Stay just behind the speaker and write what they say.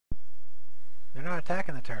They're not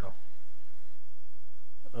attacking the turtle.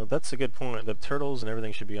 Oh, that's a good point. The turtles and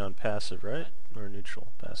everything should be on passive, right? Or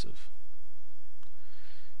neutral, passive.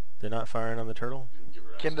 They're not firing on the turtle?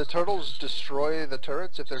 Can the turtles destroy the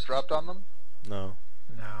turrets if they're dropped on them? No.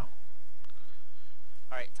 No.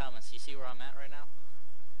 Alright, Thomas, you see where I'm at right now?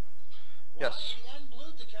 Yes.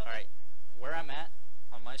 Alright, where I'm at,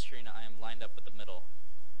 on my screen, I am lined up with the middle.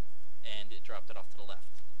 And it dropped it off to the left.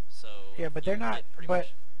 So Yeah, but they're not,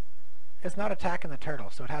 but it's not attacking the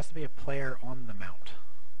turtle, so it has to be a player on the mount.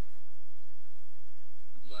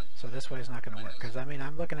 So this way is not going to work, because I mean,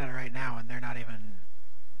 I'm looking at it right now, and they're not even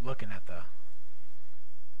looking at the...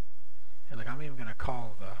 Hey, look, I'm even going to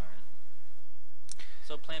call the...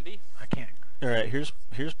 So plan B? I can't. Alright,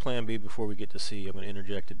 here's plan B before we get to C. I'm going to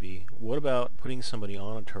interject to B. What about putting somebody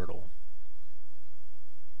on a turtle?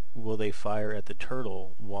 Will they fire at the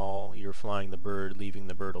turtle while you're flying the bird, leaving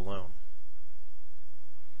the bird alone?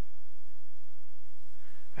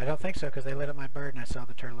 I don't think so, because they lit up my bird, and I saw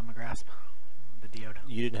the turtle in my grasp. The diode.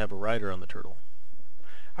 You didn't have a rider on the turtle.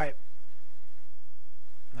 Alright.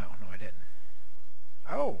 No, I didn't.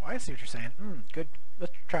 Oh, I see what you're saying. Good.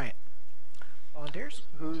 Let's try it. Volunteers?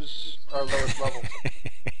 Who's our lowest level?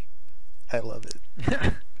 I love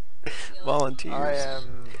it. Volunteers. I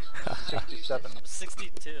am 67. I'm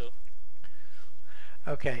 62.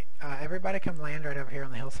 Okay, everybody come land right over here on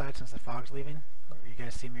the hillside since the fog's leaving. You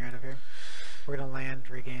guys see me right over here? We're going to land,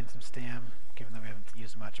 regain some stam, given that we haven't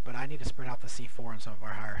used much. But I need to spread out the C4 on some of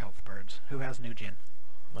our higher health birds. Who has new gen?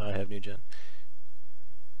 I have new gen.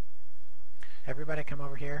 Everybody come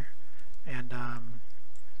over here and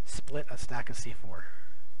split a stack of C4.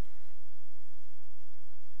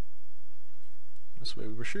 This way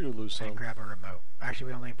we were sure to lose some. And grab a remote.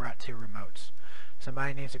 Actually, we only brought 2 remotes.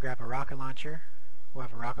 Somebody needs to grab a rocket launcher. We'll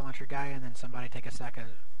have a rocket launcher guy, and then somebody take a stack of,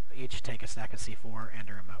 each take a stack of C4 and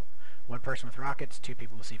a remote. 1 person with rockets, 2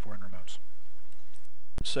 people with C4 and remotes.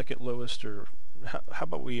 Second lowest, or how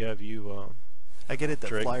about we have you, I get it that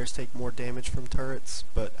Drake? flyers take more damage from turrets,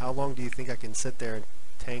 but how long do you think I can sit there and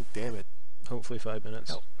tank damage? hopefully 5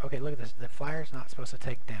 minutes. Oh, okay, look at this. The flyer's not supposed to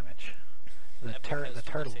take damage. The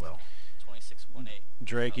turtle will. 26.8.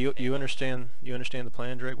 Drake, you understand the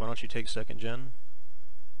plan, Drake? Why don't you take second gen?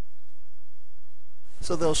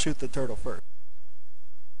 So they'll shoot the turtle first.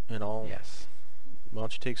 And all. Yes. Why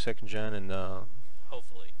don't you take second gen and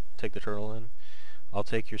Hopefully. take the turtle in? I'll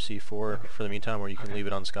take your C4 for the meantime, or you can leave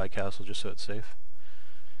it on Sky Castle just so it's safe.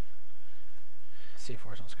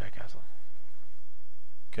 C4's on Sky Castle.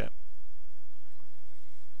 Okay.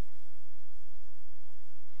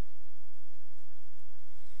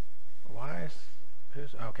 Why is...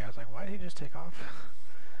 Who's... Okay, I was like, why did he just take off?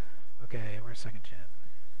 Okay, where's second gen?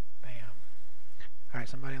 Bam. Alright,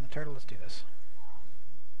 somebody on the turtle, let's do this.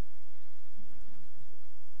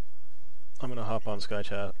 I'm gonna hop on Sky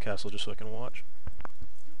Castle just so I can watch.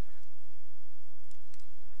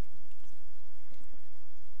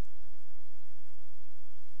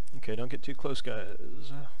 Okay, don't get too close, guys.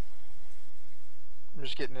 I'm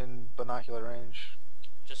just getting in binocular range.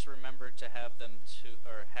 Just remember to have them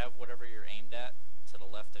or have whatever you're aimed at to the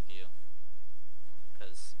left of you,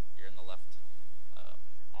 because you're in the left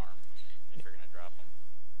arm if you're gonna drop them.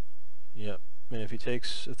 Yep. And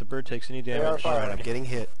if the bird takes any damage, Alright, I'm getting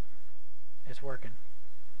hit. It's working.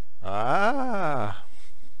 Ah.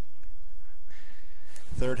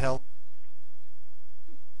 Third health.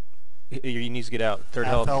 He needs to get out. Third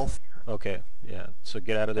Half health. Okay. Yeah. So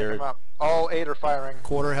get out of Pick there. 'em up. All 8 are firing.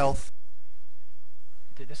 Quarter health.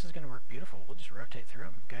 Dude, this is going to work beautiful. We'll just rotate through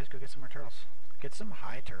them. Guys, go get some more turtles. Get some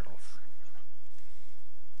high turtles.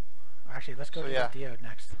 Actually, let's go So, to yeah. the Diode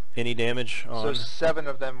next. Any damage So on? 7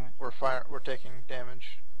 of them were taking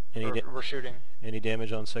damage. We're shooting. Any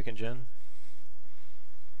damage on second gen?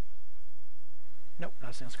 Nope,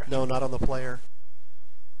 not a single scratch. No, not on the player.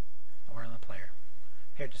 We're on the player.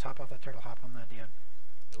 Here, just hop off that turtle, hop on the Diode.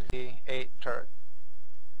 The 8 turret.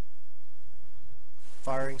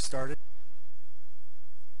 Firing started.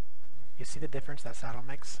 You see the difference that saddle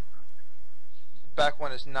makes? Back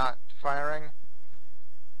one is not firing.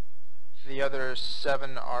 The other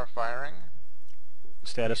 7 are firing.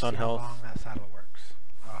 Status on See how health. long that saddle works.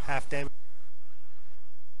 Oh. Half damage.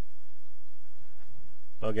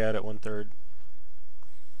 Bug out at 1/3.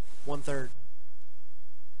 1/3.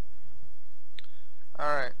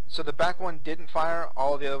 Alright, so the back one didn't fire.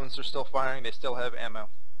 All the other ones are still firing. They still have ammo.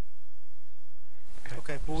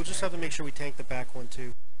 Okay, well we'll just have to make sure we tank the back one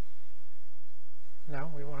too.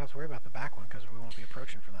 No, we won't have to worry about the back one because we won't be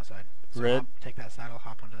approaching from that side. So Red. take that saddle,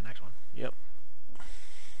 hop onto the next one. Yep.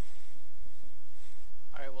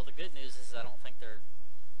 Alright, well the good news is I don't think they're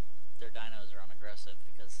their dinos are on aggressive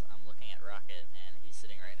because I'm looking at Rocket and he's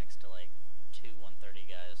sitting right next to like two 130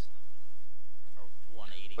 guys or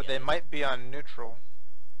 180 But guys. they might be on neutral.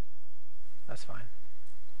 That's fine.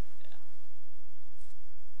 Yeah.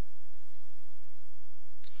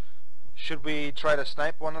 Should we try to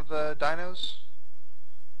snipe one of the dinos?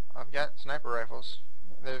 I've got sniper rifles.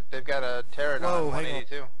 They've got a pterodon Whoa, hang on.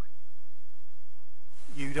 182.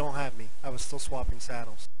 You don't have me. I was still swapping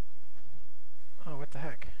saddles. Oh, what the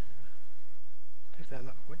heck? Takes that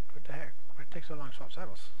what the heck? Why it take so long to swap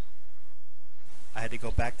saddles? I had to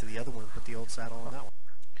go back to the other one and put the old saddle on that one.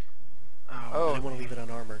 Oh. I didn't want to leave it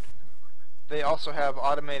unarmored. They also have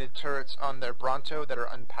automated turrets on their Bronto that are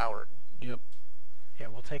unpowered. Yep. Yeah,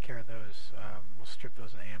 we'll take care of those. We'll strip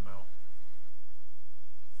those of ammo.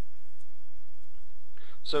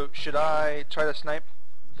 So should I try to snipe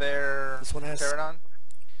their This one has pterodon?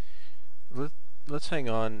 Let's hang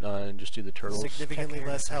on and just do the turtles. significantly Check here in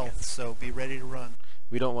a less second. health, so be ready to run.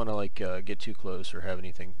 We don't want to like get too close or have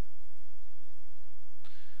anything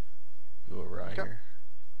go awry Okay. here.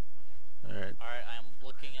 All right. Alright, I'm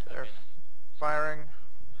looking at... They're Okay, then. firing.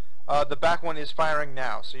 The back one is firing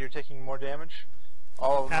now, so you're taking more damage.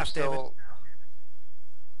 All of them are Half still...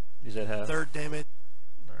 Is that half? Third damage.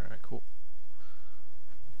 All right. Cool.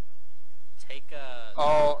 Take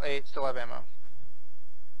All 8 still have ammo.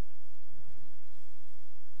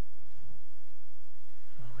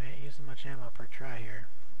 Oh, we ain't using much ammo per try here,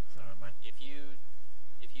 so it might. if you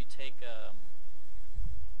take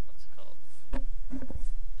what's it called,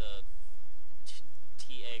 the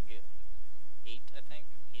T-Egg 8, I think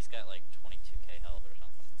he's got like 22k health or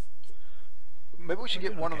something. Maybe we should We're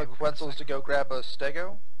get doing one okay. of the We're doing Quetzals to go grab a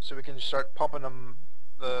Stego, so we can just start pumping them,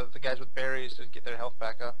 the guys with berries, to get their health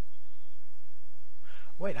back up.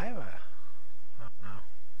 Wait, I have a. Oh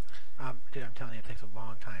no. Dude, I'm telling you, it takes a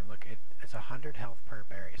long time. Look, it's 100 health per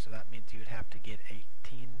berry, so that means you'd have to get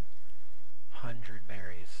 1,800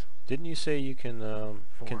 berries Didn't you say you can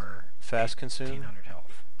for fast consume? 1,800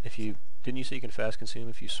 health. If you didn't you say you can fast consume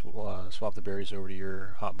if you swap the berries over to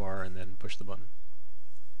your hotbar and then push the button?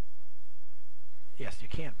 Yes, you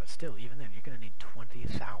can, but still, even then, you're going to need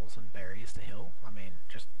 20,000 berries to heal. I mean,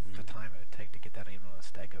 just the time it would take to get that even with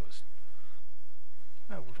the Stegos.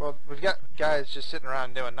 Oh, Well, we've got guys just sitting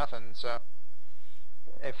around doing nothing, so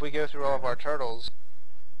if we go through all of our turtles,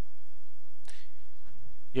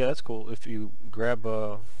 Yeah, that's cool. If you grab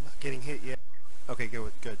Not getting hit yet. Okay,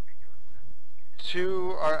 good. Good.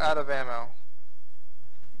 2 are out of ammo.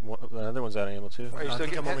 the other one's out of ammo too. Are you I still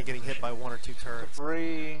think I'm getting only hit? getting hit by 1 or 2 turrets.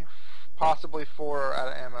 3, possibly 4 are out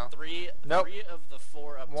of ammo. Three Nope. of the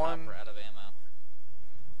 4 up One. top are out of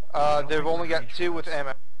ammo. don't They've think only we're got range 2 with for those.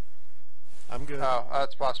 ammo. I'm good. Oh,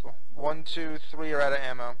 that's possible. 1, 2, 3 are out of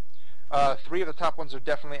ammo. 3 of the top ones are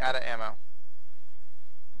definitely out of ammo.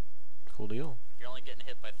 Cool deal. You're only getting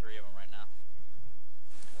hit by 3 of them right now.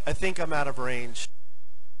 I think I'm out of range.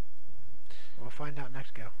 We'll find out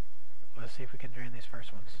next go. Let's see if we can drain these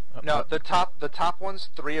first ones. No, the top ones,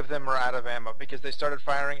 3 of them are out of ammo because they started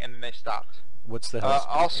firing and then they stopped. What's the health?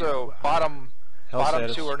 Also, bottom health bottom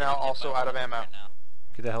status? 2 are now Hit by also out of 1 ammo. right now.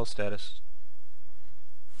 Get the health status.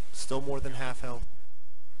 Still more than half health.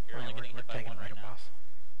 You're Oh, only we're getting hit by taking 1 right right now. boss.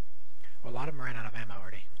 Well, a lot of them ran out of ammo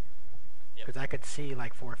already. Yep. Because I could see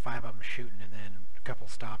like 4 or 5 of them shooting, and then a couple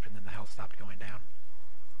stopped, and then the health stopped going down.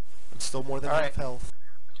 I'm still more than All half right. health.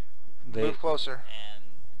 Move closer. And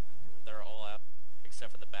they're all out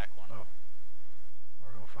except for the back one. Oh.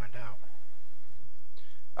 We're going to find out.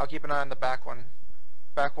 I'll keep an eye on the back one.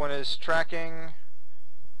 Back one is tracking.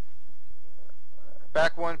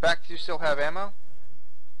 Back 2 still have ammo.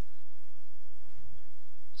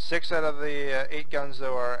 6 out of the 8 guns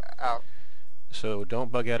though are out. So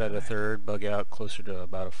don't bug out at a third. Bug out closer to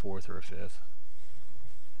about a 4th or a 5th.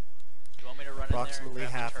 You want me to run Approximately in there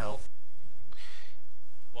and grab half the turtle? health.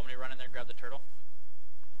 Want me to run in there and grab the turtle?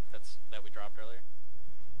 That we dropped earlier?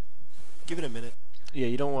 Give it a minute. Yeah,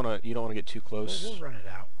 you don't want to get too close. We'll run it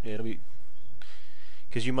out. Yeah, it'll be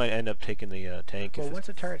because you might end up taking the tank. Well, if once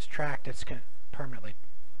the turret's tracked, it's permanently.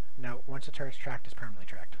 No, once the turret's tracked, it's permanently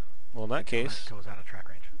tracked. well, in that case, It goes out of track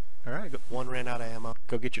range. all right, 1 ran out of ammo.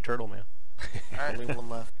 go get your turtle, man. Alright, Only 1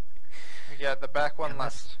 left. we got the back one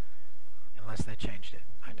left. Unless they changed it.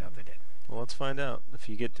 I doubt they did. Well, let's find out. If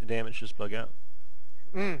you get damage, just bug out.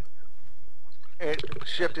 It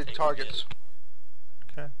shifted targets.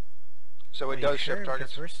 Okay. So Are it you does sure? shift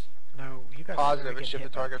targets. 'Cause no, you guys Positive, are it getting shifted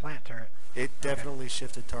hit by target. Plant turret. It definitely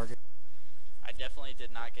shifted target. I definitely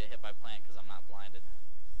did not get hit by plant because I'm not blinded.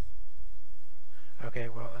 Okay,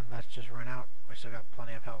 well, then let's just run out. We still got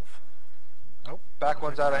plenty of health. Oh, Back looks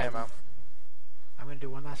one's like out of I- ammo. I'm gonna do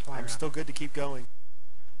one last fly I'm round. still good to keep going.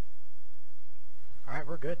 Alright,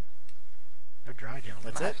 we're good. They're dry,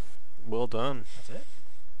 gentlemen. That's it? Well done. That's it.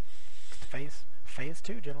 It's phase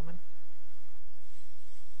 2, gentlemen.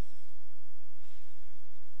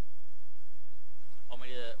 Want me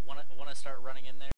to want to start running in there?